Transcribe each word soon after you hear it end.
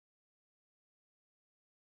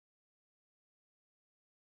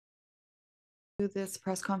This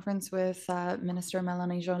press conference with Minister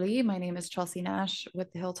Mélanie Joly. My name is Chelsea Nash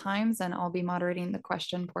with the Hill Times, and I'll be moderating the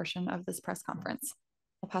question portion of this press conference.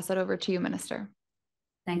 I'll pass it over to you, Minister.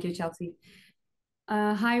 Thank you, Chelsea.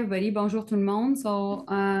 Hi, everybody. Bonjour tout le monde. So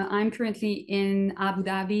I'm currently in Abu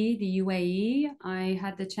Dhabi, the UAE. I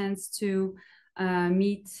had the chance to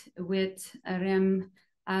meet with Rem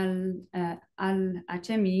Al-Achemi,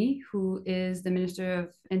 who is the Minister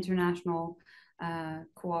of International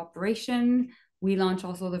Cooperation. We launched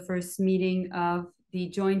also the first meeting of the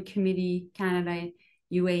Joint Committee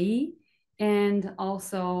Canada-UAE. And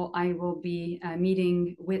also I will be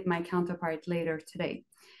meeting with my counterpart later today.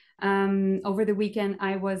 Over the weekend,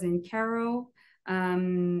 I was in Cairo.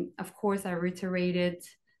 Of course, I reiterated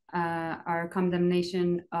our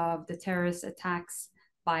condemnation of the terrorist attacks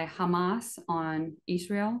by Hamas on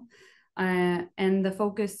Israel. And the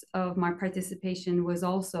focus of my participation was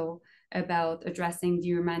also about addressing the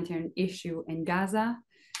humanitarian issue in Gaza.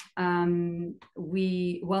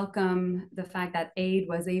 We welcome the fact that aid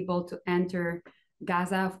was able to enter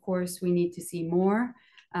Gaza. Of course, we need to see more.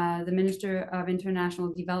 The Minister of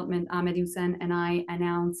International Development, Ahmed, Hussein, and I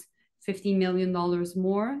announced $50 million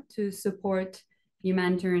more to support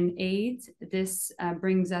humanitarian aid. This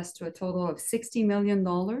brings us to a total of $60 million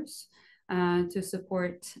to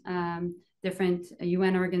support different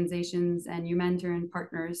UN organizations and humanitarian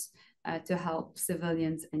partners to help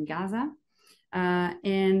civilians in Gaza.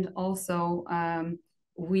 And also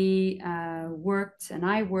we worked, and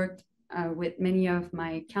I worked with many of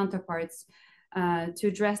my counterparts to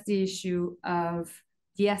address the issue of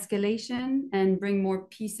de-escalation and bring more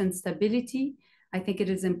peace and stability. I think it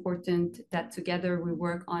is important that together we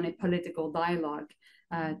work on a political dialogue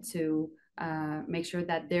to make sure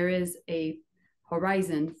that there is a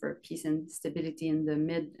horizon for peace and stability in the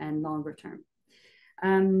mid and longer term.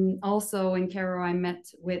 Also in Cairo, I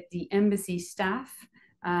met with the embassy staff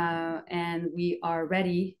and we are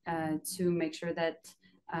ready to make sure that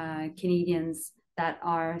Canadians that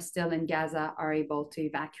are still in Gaza are able to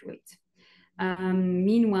evacuate.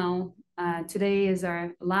 Meanwhile, today is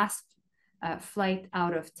our last flight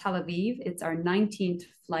out of Tel Aviv. It's our 19th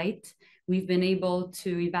flight. We've been able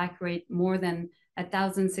to evacuate more than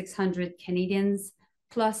 1,600 Canadians,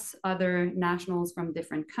 plus other nationals from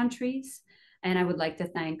different countries. And I would like to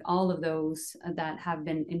thank all of those that have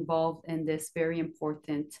been involved in this very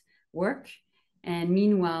important work. And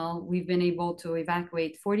meanwhile, we've been able to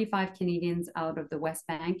evacuate 45 Canadians out of the West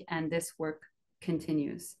Bank, and this work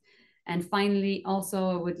continues. And finally, also,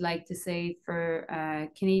 I would like to say for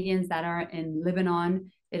Canadians that are in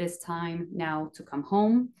Lebanon, it is time now to come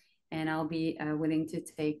home. And I'll be willing to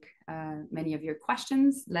take many of your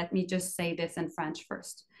questions. Let me just say this in French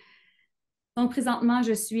first. Donc, présentement,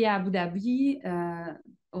 je suis à Abu Dhabi,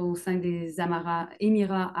 au sein des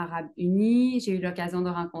Émirats Arabes Unis. J'ai eu l'occasion de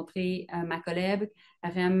rencontrer ma collègue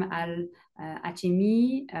Rem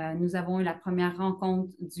Al-Achemi. Nous avons eu la première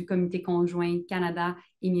rencontre du comité conjoint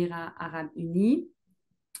Canada-Émirats Arabes Unis.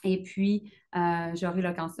 Et puis, j'aurai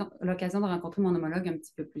l'occasion de rencontrer mon homologue un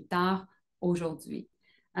petit peu plus tard aujourd'hui.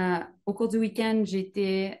 Au cours du week-end,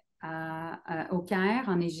 j'étais au Caire,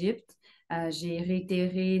 en Égypte. J'ai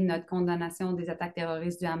réitéré notre condamnation des attaques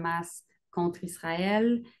terroristes du Hamas contre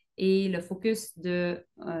Israël et le focus de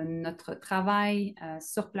notre travail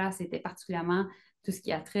sur place était particulièrement tout ce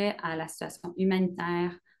qui a trait à la situation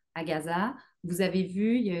humanitaire à Gaza. Vous avez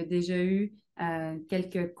vu, il y a déjà eu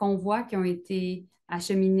quelques convois qui ont été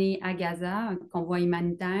acheminés à Gaza, un convoi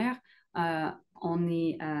humanitaire. On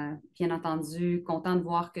est bien entendu content de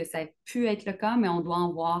voir que ça a pu être le cas, mais on doit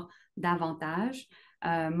en voir davantage.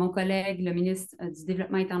 Mon collègue, le ministre du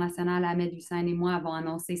Développement international, Ahmed, Hussein et moi avons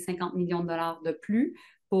annoncé 50 millions de dollars de plus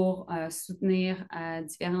pour soutenir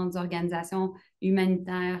différentes organisations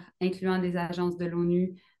humanitaires, incluant des agences de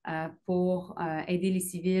l'ONU, pour aider les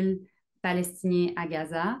civils palestiniens à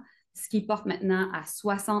Gaza, ce qui porte maintenant à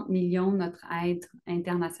 60 millions notre aide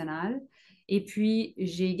internationale. Et puis,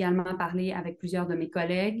 j'ai également parlé avec plusieurs de mes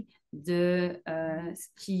collègues de ce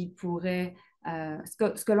qui pourrait...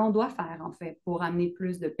 ce que l'on doit faire, en fait, pour amener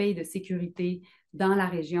plus de paix et de sécurité dans la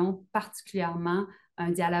région, particulièrement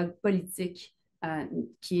un dialogue politique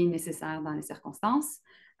qui est nécessaire dans les circonstances.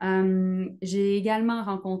 J'ai également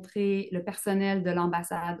rencontré le personnel de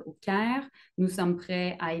l'ambassade au Caire. Nous sommes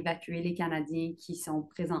prêts à évacuer les Canadiens qui sont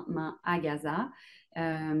présentement à Gaza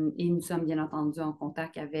et nous sommes bien entendu en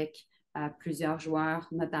contact avec plusieurs joueurs,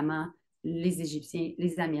 notamment les Égyptiens,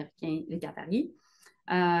 les Américains, les Qataris.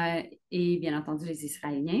 Et bien entendu les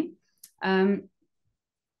Israéliens.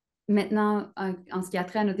 Maintenant, en ce qui a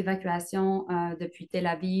trait à notre évacuation depuis Tel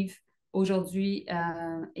Aviv, aujourd'hui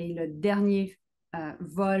est le dernier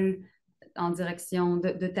vol en direction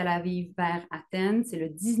de Tel Aviv vers Athènes. C'est le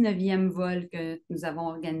 19e vol que nous avons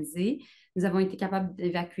organisé. Nous avons été capables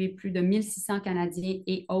d'évacuer plus de 1600 Canadiens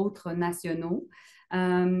et autres nationaux.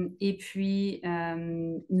 Et puis,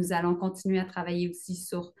 nous allons continuer à travailler aussi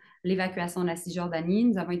sur l'évacuation de la Cisjordanie.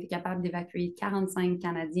 Nous avons été capables d'évacuer 45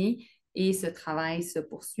 Canadiens et ce travail se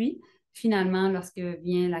poursuit. Finalement, lorsque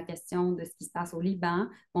vient la question de ce qui se passe au Liban,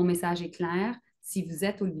 mon message est clair. Si vous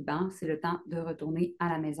êtes au Liban, c'est le temps de retourner à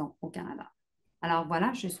la maison au Canada. Alors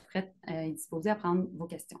voilà, je suis prête et disposée à prendre vos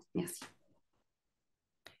questions. Merci.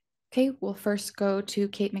 Okay, we'll first go to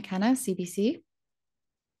Kate McKenna, CBC.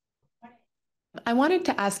 I wanted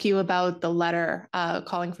to ask you about the letter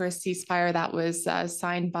calling for a ceasefire that was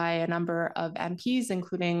signed by a number of MPs,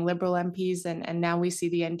 including Liberal MPs, and now we see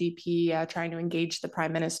the NDP trying to engage the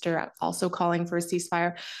Prime Minister, also calling for a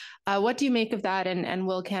ceasefire. What do you make of that, and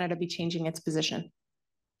will Canada be changing its position?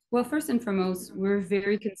 Well, first and foremost, we're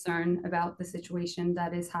very concerned about the situation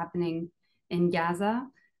that is happening in Gaza.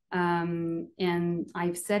 And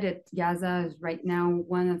I've said it, Gaza is right now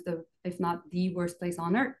one of the, if not the worst place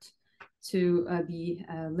on earth to be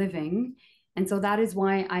living. And so that is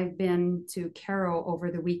why I've been to Cairo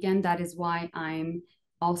over the weekend. That is why I'm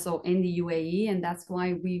also in the UAE. And that's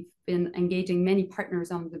why we've been engaging many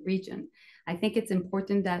partners on the region. I think it's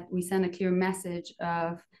important that we send a clear message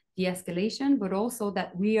of de-escalation, but also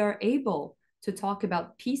that we are able to talk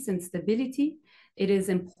about peace and stability. It is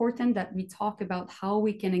important that we talk about how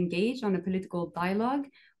we can engage on a political dialogue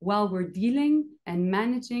while we're dealing and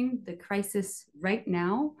managing the crisis right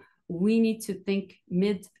now. We need to think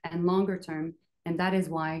mid and longer term, and that is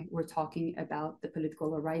why we're talking about the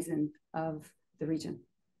political horizon of the region.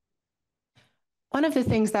 One of the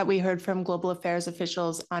things that we heard from global affairs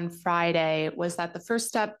officials on Friday was that the first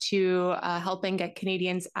step to helping get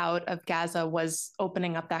Canadians out of Gaza was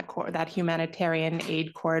opening up that humanitarian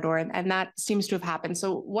aid corridor, and that seems to have happened.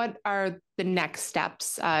 So what are the next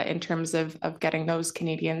steps in terms of getting those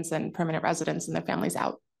Canadians and permanent residents and their families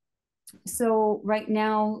out? So right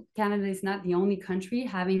now, Canada is not the only country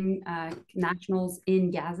having nationals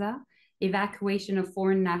in Gaza. Evacuation of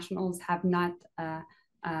foreign nationals have not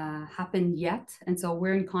happened yet. And so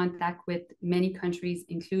we're in contact with many countries,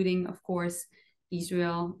 including, of course,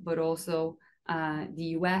 Israel, but also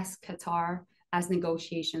the US, Qatar, as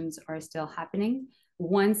negotiations are still happening.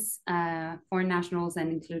 Once foreign nationals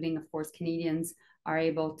and including, of course, Canadians are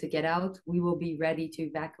able to get out, we will be ready to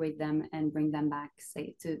evacuate them and bring them back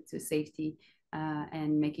to safety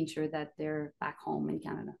and making sure that they're back home in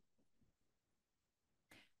Canada.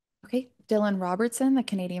 Okay, Dylan Robertson, the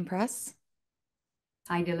Canadian Press.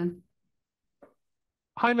 Hi, Dylan.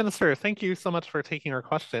 Hi, Minister. Thank you so much for taking our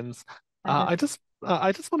questions. I just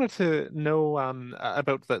wanted to know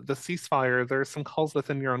about the ceasefire. There are some calls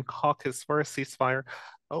within your own caucus for a ceasefire.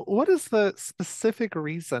 What is the specific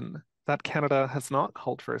reason that Canada has not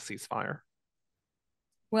called for a ceasefire?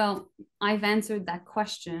 Well, I've answered that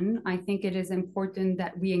question. I think it is important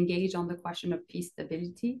that we engage on the question of peace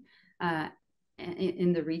stability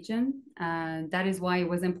in the region. That is why it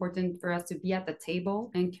was important for us to be at the table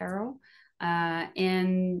in Cairo.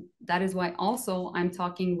 And that is why also I'm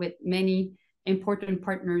talking with many important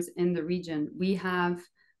partners in the region. We have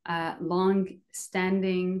a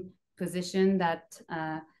long-standing position that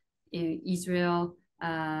Israel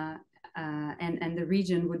and the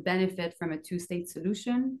region would benefit from a two-state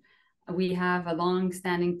solution. We have a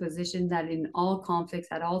long-standing position that in all conflicts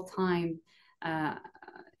at all time,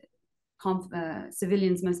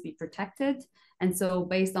 civilians must be protected. And so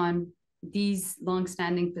based on these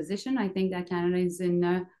long-standing position, I think that Canada is in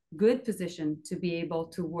a good position to be able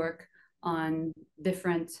to work on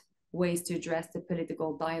different ways to address the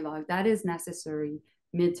political dialogue that is necessary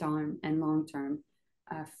mid-term and long-term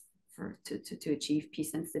to achieve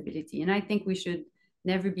peace and stability. And I think we should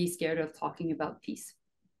never be scared of talking about peace.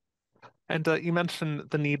 And you mentioned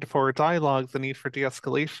the need for dialogue, the need for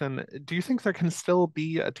de-escalation. Do you think there can still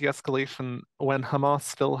be a de-escalation when Hamas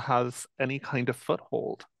still has any kind of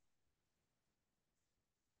foothold?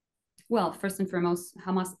 Well, first and foremost,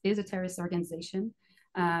 Hamas is a terrorist organization.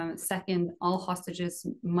 Second, all hostages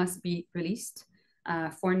must be released.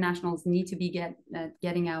 Foreign nationals need to be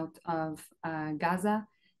getting out of Gaza.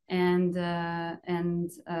 And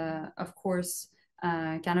of course,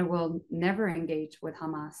 Canada will never engage with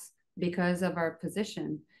Hamas because of our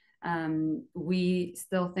position. We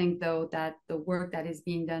still think, though, that the work that is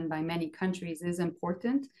being done by many countries is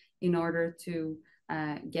important in order to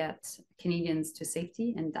get Canadians to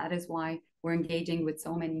safety. And that is why we're engaging with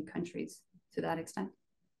so many countries to that extent.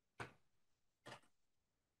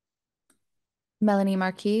 Melanie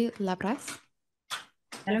Marquis, La Presse.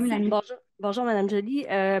 Allô, Merci. Mélanie. Bonjour, Madame Joly.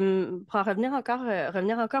 Pour en revenir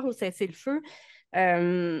encore au cessez-le-feu,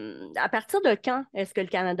 à partir de quand est-ce que le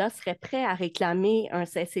Canada serait prêt à réclamer un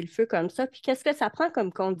cessez-le-feu comme ça? Puis qu'est-ce que ça prend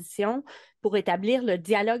comme condition pour établir le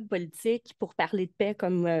dialogue politique, pour parler de paix,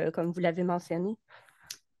 comme vous l'avez mentionné?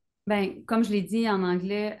 Ben, comme je l'ai dit en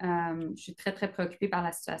anglais, je suis très, très préoccupée par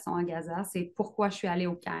la situation à Gaza. C'est pourquoi je suis allée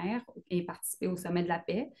au Caire et participer au sommet de la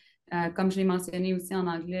paix. Comme je l'ai mentionné aussi en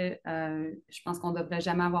anglais, je pense qu'on ne devrait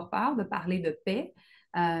jamais avoir peur de parler de paix.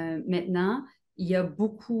 Maintenant, il y a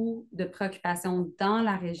beaucoup de préoccupations dans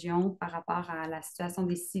la région par rapport à la situation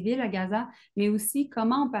des civils à Gaza, mais aussi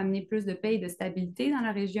comment on peut amener plus de paix et de stabilité dans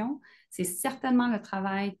la région. C'est certainement le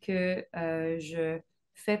travail que je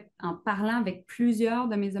fait en parlant avec plusieurs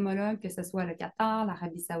de mes homologues, que ce soit le Qatar,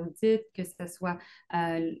 l'Arabie saoudite, que ce soit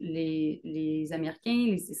les Américains,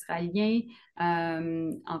 les Israéliens,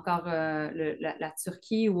 encore la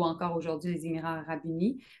Turquie ou encore aujourd'hui les Émirats arabes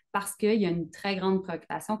unis, parce qu'il y a une très grande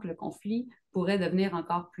préoccupation que le conflit pourrait devenir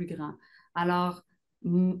encore plus grand. Alors,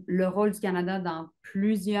 le rôle du Canada dans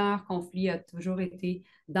plusieurs conflits a toujours été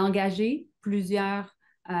d'engager plusieurs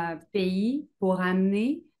pays pour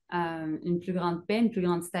amener une plus grande paix, une plus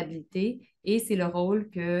grande stabilité, et c'est le rôle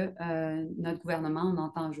que notre gouvernement on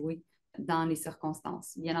entend jouer dans les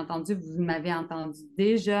circonstances. Bien entendu, vous m'avez entendu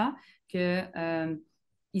déjà que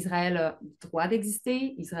Israël a droit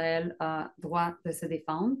d'exister, Israël a droit de se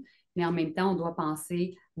défendre, mais en même temps, on doit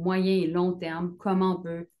penser moyen et long terme comment on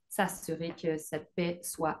peut s'assurer que cette paix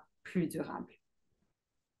soit plus durable.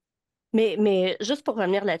 Mais juste pour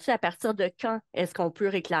revenir là-dessus, à partir de quand est-ce qu'on peut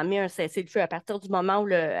réclamer un cessez-le-feu? À partir du moment où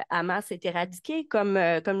le Hamas est éradiqué, comme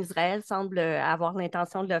Israël semble avoir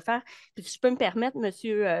l'intention de le faire. Puis, si je peux me permettre,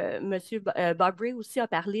 Monsieur Barbary aussi a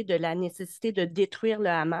parlé de la nécessité de détruire le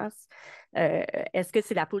Hamas. Est-ce que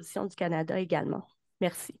c'est la position du Canada également?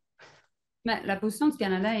 Merci. Mais la position du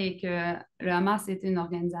Canada est que le Hamas est une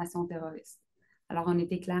organisation terroriste. Alors, on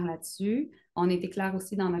était clair là-dessus. On était clair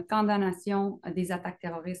aussi dans notre condamnation des attaques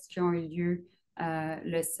terroristes qui ont eu lieu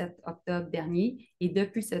le 7 octobre dernier. Et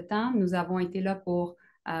depuis ce temps, nous avons été là pour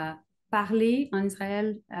parler en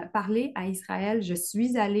Israël, parler à Israël. Je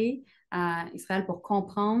suis allée à Israël pour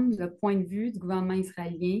comprendre le point de vue du gouvernement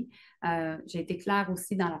israélien. J'ai été claire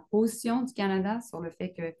aussi dans la position du Canada sur le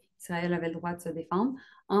fait qu'Israël avait le droit de se défendre.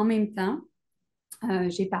 En même temps,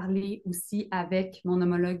 j'ai parlé aussi avec mon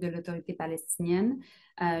homologue de l'autorité palestinienne.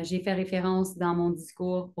 J'ai fait référence dans mon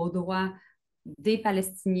discours au droit des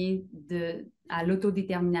Palestiniens à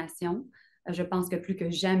l'autodétermination. Je pense que plus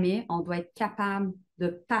que jamais, on doit être capable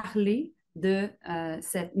de parler de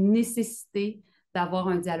cette nécessité d'avoir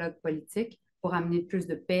un dialogue politique pour amener plus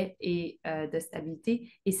de paix et de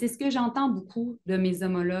stabilité. Et c'est ce que j'entends beaucoup de mes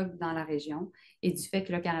homologues dans la région et du fait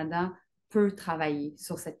que le Canada peut travailler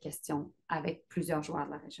sur cette question avec plusieurs joueurs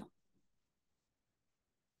de la région.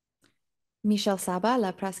 Michel Saba,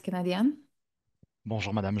 la presse canadienne.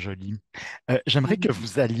 Bonjour, Madame Joly. J'aimerais que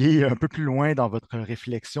vous alliez un peu plus loin dans votre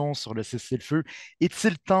réflexion sur le cessez-le-feu.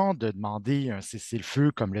 Est-il temps de demander un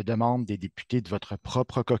cessez-le-feu comme le demandent des députés de votre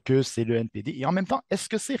propre caucus et le NPD? Et en même temps, est-ce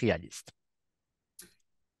que c'est réaliste?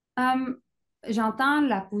 J'entends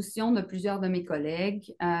la position de plusieurs de mes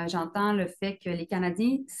collègues. J'entends le fait que les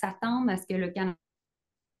Canadiens s'attendent à ce que le Canada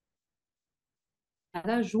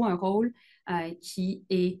joue un rôle qui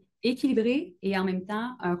est équilibré et en même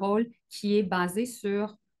temps un rôle qui est basé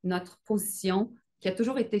sur notre position qui a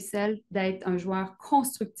toujours été celle d'être un joueur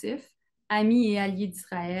constructif, ami et allié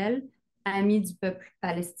d'Israël, ami du peuple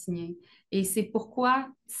palestinien. Et c'est pourquoi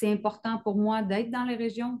c'est important pour moi d'être dans les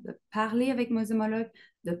régions, de parler avec mes homologues,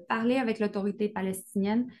 de parler avec l'autorité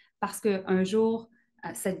palestinienne, parce qu'un jour,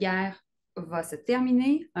 cette guerre va se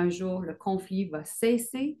terminer, un jour, le conflit va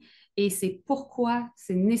cesser, et c'est pourquoi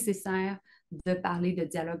c'est nécessaire de parler de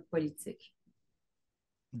dialogue politique.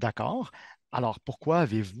 D'accord. Alors, pourquoi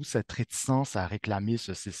avez-vous cette réticence à réclamer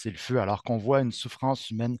ce cessez-le-feu alors qu'on voit une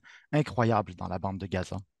souffrance humaine incroyable dans la bande de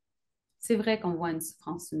Gaza? C'est vrai qu'on voit une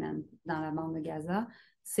souffrance humaine dans la bande de Gaza.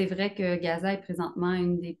 C'est vrai que Gaza est présentement un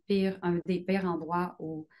des pires endroits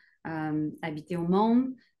habités au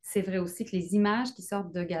monde. C'est vrai aussi que les images qui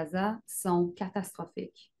sortent de Gaza sont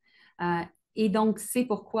catastrophiques. Et donc, c'est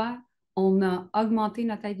pourquoi on a augmenté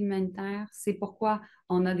notre aide humanitaire. C'est pourquoi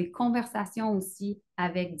on a des conversations aussi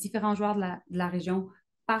avec différents joueurs de la région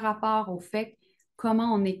par rapport au fait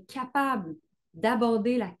comment on est capable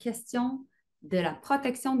d'aborder la question de la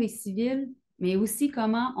protection des civils, mais aussi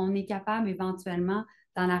comment on est capable éventuellement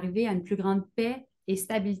d'en arriver à une plus grande paix et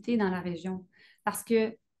stabilité dans la région. Parce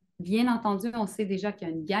que, bien entendu, on sait déjà qu'il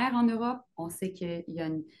y a une guerre en Europe, on sait qu'il y a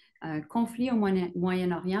un conflit au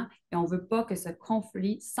Moyen-Orient et on ne veut pas que ce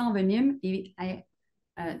conflit s'envenime et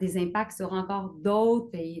des impacts sur encore d'autres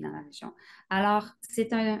pays dans la région. Alors,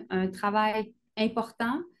 c'est un travail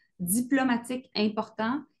important, diplomatique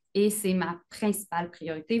important, et c'est ma principale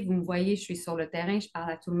priorité. Vous me voyez, je suis sur le terrain, je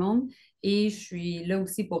parle à tout le monde et je suis là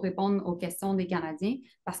aussi pour répondre aux questions des Canadiens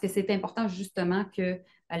parce que c'est important justement que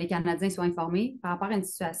les Canadiens soient informés par rapport à une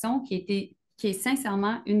situation qui est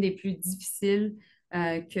sincèrement une des plus difficiles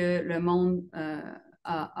que le monde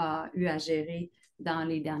a eu à gérer dans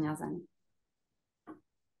les dernières années.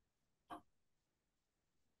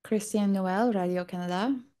 Christian Noël, Radio-Canada.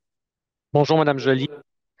 Bonjour, Madame Joly.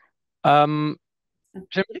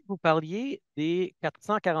 J'aimerais que vous parliez des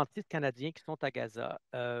 446 Canadiens qui sont à Gaza.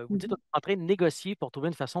 Vous dites qu'on est en train de négocier pour trouver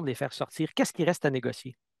une façon de les faire sortir. Qu'est-ce qui reste à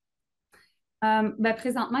négocier?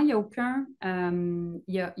 Présentement, il n'y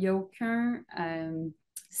a aucun,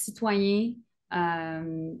 citoyen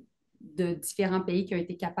de différents pays qui a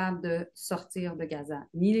été capable de sortir de Gaza.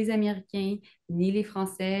 Ni les Américains, ni les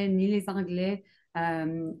Français, ni les Anglais,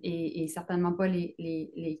 et certainement pas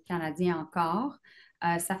les Canadiens encore.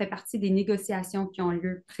 Ça fait partie des négociations qui ont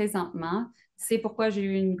lieu présentement. C'est pourquoi j'ai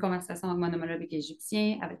eu une conversation avec mon homologue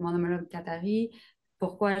égyptien, avec mon homologue qatari,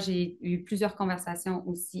 pourquoi j'ai eu plusieurs conversations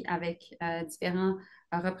aussi avec différents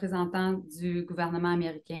représentants du gouvernement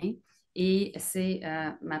américain et c'est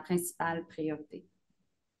ma principale priorité.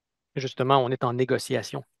 Justement, on est en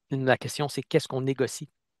négociation. La question, c'est qu'est-ce qu'on négocie?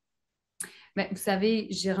 Bien, vous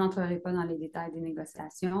savez, je ne rentrerai pas dans les détails des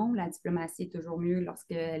négociations. La diplomatie est toujours mieux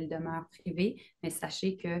lorsqu'elle demeure privée, mais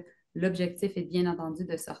sachez que l'objectif est bien entendu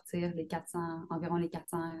de sortir environ les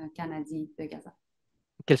 400 Canadiens de Gaza.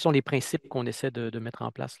 Quels sont les principes qu'on essaie de mettre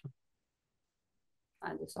en place,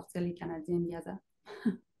 là? De sortir les Canadiens de Gaza.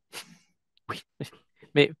 Oui,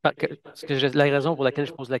 mais la raison pour laquelle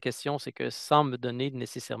je pose la question, c'est que sans me donner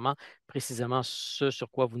nécessairement précisément ce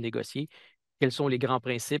sur quoi vous négociez, quels sont les grands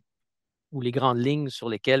principes ou les grandes lignes sur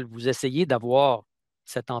lesquelles vous essayez d'avoir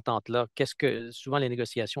cette entente-là? Souvent, les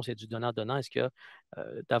négociations, c'est du donnant-donnant. Est-ce qu'il y a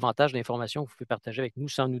davantage d'informations que vous pouvez partager avec nous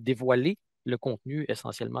sans nous dévoiler le contenu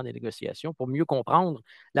essentiellement des négociations pour mieux comprendre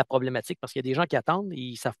la problématique? Parce qu'il y a des gens qui attendent et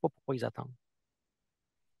ils ne savent pas pourquoi ils attendent.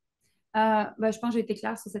 Je pense que j'ai été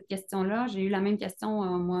claire sur cette question-là. J'ai eu la même question,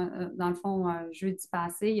 moi, dans le fond, jeudi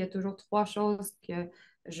passé. Il y a toujours trois choses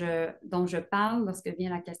dont je parle lorsque vient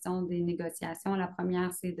la question des négociations. La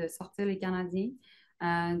première, c'est de sortir les Canadiens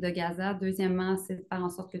de Gaza. Deuxièmement, c'est de faire en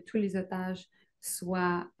sorte que tous les otages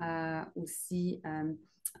soient aussi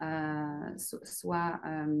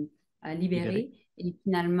libérés. Et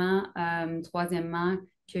finalement, troisièmement,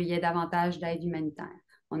 qu'il y ait davantage d'aide humanitaire.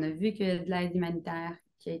 On a vu qu'il y a de l'aide humanitaire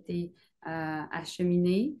qui a été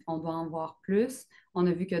acheminée. On doit en voir plus. On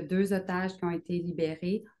a vu que 2 otages qui ont été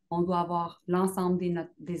libérés. On doit avoir l'ensemble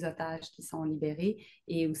des otages qui sont libérés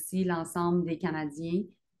et aussi l'ensemble des Canadiens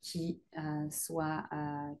qui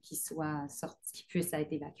puissent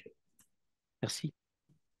être évacués. Merci.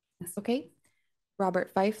 OK. Robert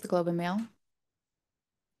Fife, The Globe and Mail.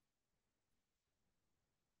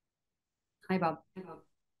 Hi, Bob.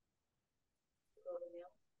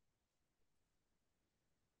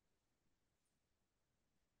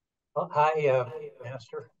 Well, hi,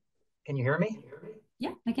 Minister. Can you hear me?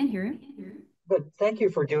 Yeah, I can hear you. Good. Thank you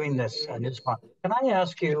for doing this news conference. Can I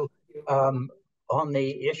ask you on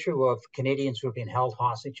the issue of Canadians who have been held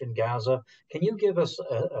hostage in Gaza, can you give us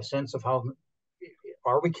a sense of how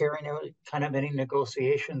are we carrying out kind of any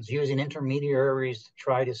negotiations using intermediaries to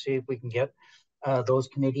try to see if we can get those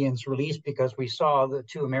Canadians released? Because we saw the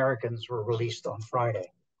 2 Americans were released on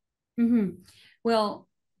Friday. Mm-hmm. Well,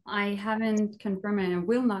 I haven't confirmed and I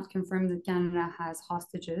will not confirm that Canada has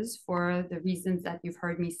hostages for the reasons that you've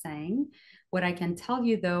heard me saying. What I can tell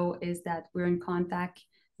you, though, is that we're in contact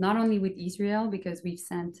not only with Israel, because we've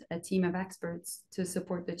sent a team of experts to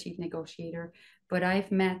support the chief negotiator, but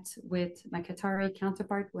I've met with my Qatari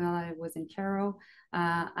counterpart while I was in Cairo.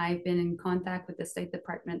 I've been in contact with the State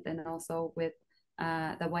Department and also with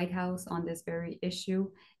the White House on this very issue.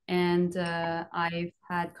 And I've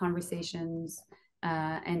had conversations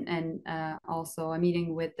and also a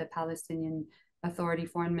meeting with the Palestinian Authority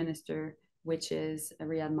Foreign Minister, which is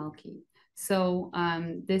Riyad Malki. So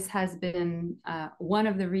this has been one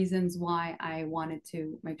of the reasons why I wanted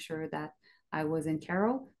to make sure that I was in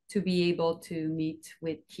Cairo to be able to meet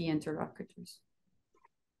with key interlocutors.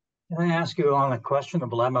 Can I ask you on a question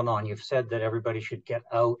of Lebanon? You've said that everybody should get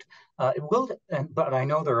out. But I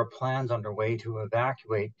know there are plans underway to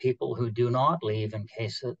evacuate people who do not leave in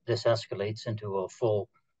case this escalates into a full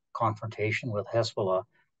confrontation with Hezbollah.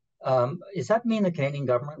 Does that mean the Canadian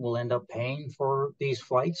government will end up paying for these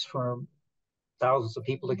flights for thousands of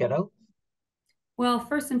people to get out? Well,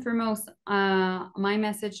 first and foremost, my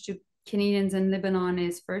message to Canadians in Lebanon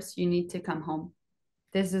is first, you need to come home.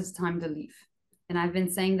 This is time to leave. And I've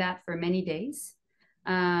been saying that for many days.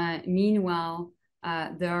 Meanwhile,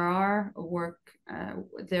 there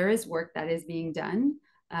is work that is being done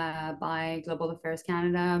by Global Affairs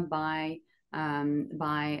Canada, by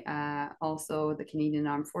also the Canadian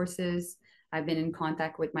Armed Forces. I've been in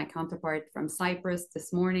contact with my counterpart from Cyprus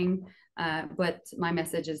this morning, but my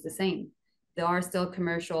message is the same. There are still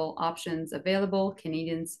commercial options available.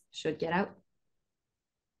 Canadians should get out.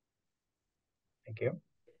 Thank you.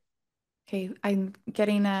 Okay, I'm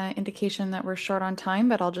getting an indication that we're short on time,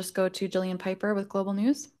 but I'll just go to Jillian Piper with Global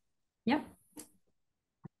News. Yep.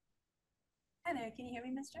 Hi there, can you hear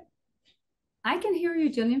me, mister? I can hear you,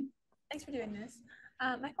 Jillian. Thanks for doing this.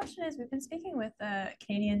 My question is, we've been speaking with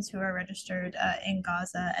Canadians who are registered in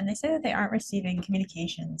Gaza, and they say that they aren't receiving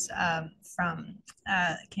communications from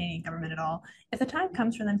the Canadian government at all. If the time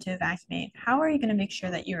comes for them to evacuate, how are you going to make sure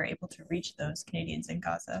that you're able to reach those Canadians in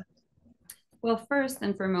Gaza? Well, first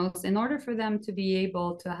and foremost, in order for them to be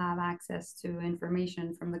able to have access to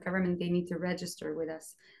information from the government, they need to register with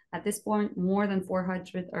us. At this point, more than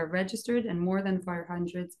 400 are registered and more than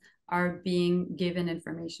 400 are being given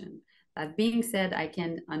information. That being said, I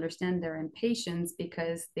can understand their impatience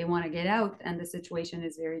because they want to get out and the situation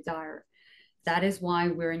is very dire. That is why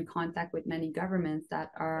we're in contact with many governments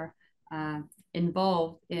that are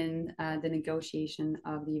involved in the negotiation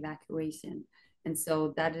of the evacuation. And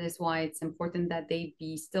so that is why it's important that they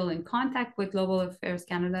be still in contact with Global Affairs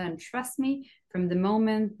Canada. And trust me, from the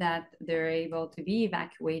moment that they're able to be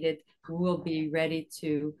evacuated, we will be ready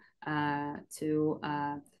to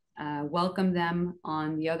welcome them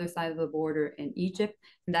on the other side of the border in Egypt.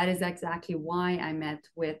 And that is exactly why I met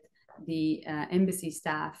with the embassy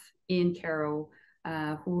staff in Cairo,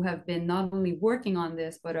 who have been not only working on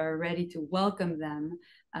this, but are ready to welcome them,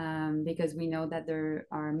 because we know that there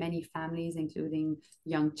are many families, including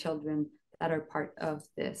young children, that are part of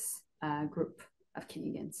this group of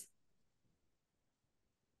Canadians.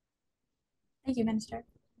 Thank you, Minister.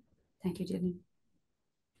 Thank you, Jillian.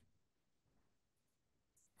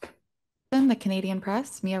 Then the Canadian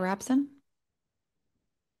Press, Mia Rapson.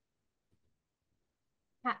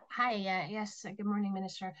 Hi, yes, good morning,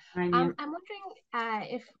 Minister. Hi, I'm wondering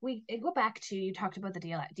if we go back to, you talked about the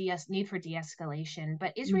need for de-escalation,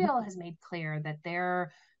 but Israel has made clear that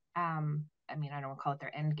their, I mean, I don't want to call it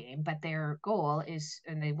their end game, but their goal is,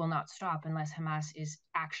 and they will not stop unless Hamas is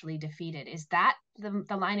actually defeated. Is that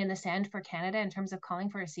the line in the sand for Canada in terms of calling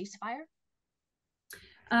for a ceasefire?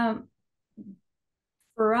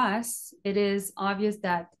 For us, it is obvious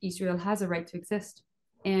that Israel has a right to exist.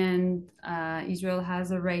 And Israel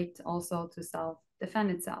has a right also to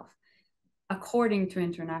self-defend itself according to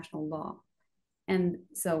international law. And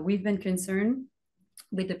so we've been concerned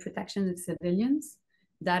with the protection of civilians.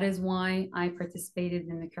 That is why I participated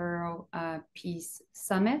in the Cairo Peace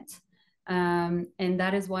Summit. And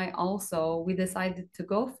that is why also we decided to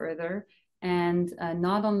go further and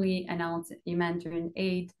not only announce humanitarian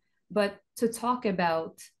aid, but to talk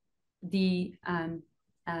about the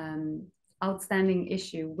outstanding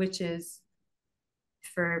issue, which is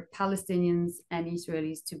for Palestinians and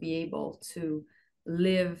Israelis to be able to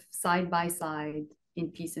live side by side in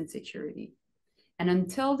peace and security. And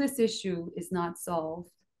until this issue is not solved,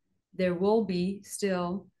 there will be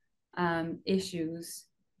still issues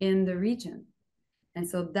in the region. And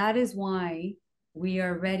so that is why we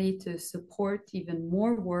are ready to support even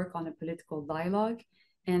more work on a political dialogue,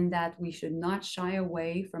 and that we should not shy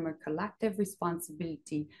away from a collective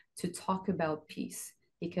responsibility to talk about peace,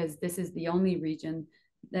 because this is the only region,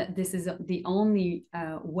 that this is the only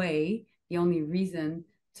way, the only reason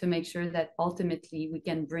to make sure that ultimately we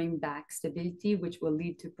can bring back stability, which will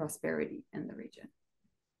lead to prosperity in the region.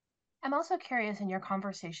 I'm also curious, in your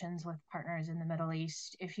conversations with partners in the Middle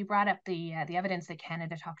East, if you brought up the evidence that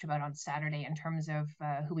Canada talked about on Saturday in terms of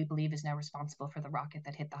who we believe is now responsible for the rocket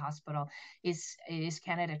that hit the hospital. Is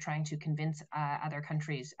Canada trying to convince other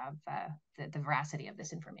countries of the veracity of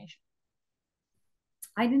this information?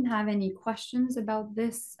 I didn't have any questions about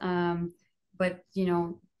this, but you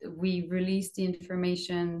know, we released the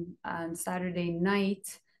information on Saturday night,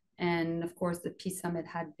 and of course the Peace Summit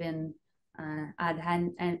had been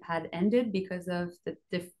had ended because of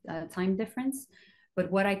the time difference. But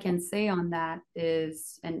what I can say on that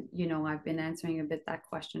is, and you know, I've been answering a bit that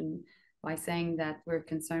question by saying that we're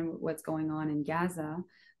concerned with what's going on in Gaza.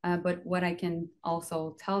 But what I can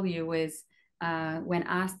also tell you is when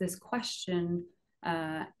asked this question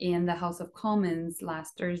in the House of Commons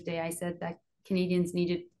last Thursday, I said that Canadians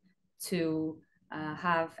needed to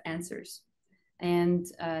have answers. And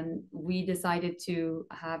we decided to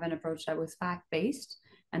have an approach that was fact-based,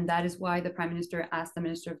 And that is why the Prime Minister asked the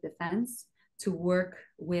Minister of Defense to work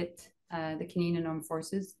with the Canadian Armed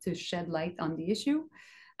Forces to shed light on the issue.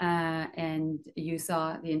 And you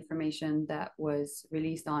saw the information that was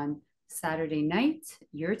released on Saturday night,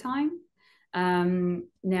 your time.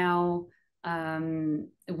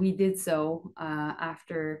 We did so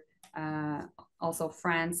after also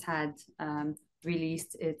France had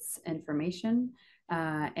released its information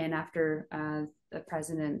and after the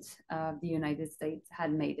President of the United States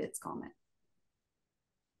had made its comment.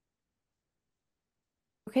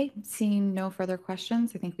 Okay, seeing no further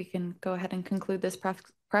questions, I think we can go ahead and conclude this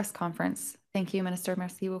press conference. Thank you, Minister.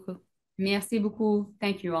 Merci beaucoup. Merci beaucoup.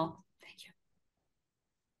 Thank you all.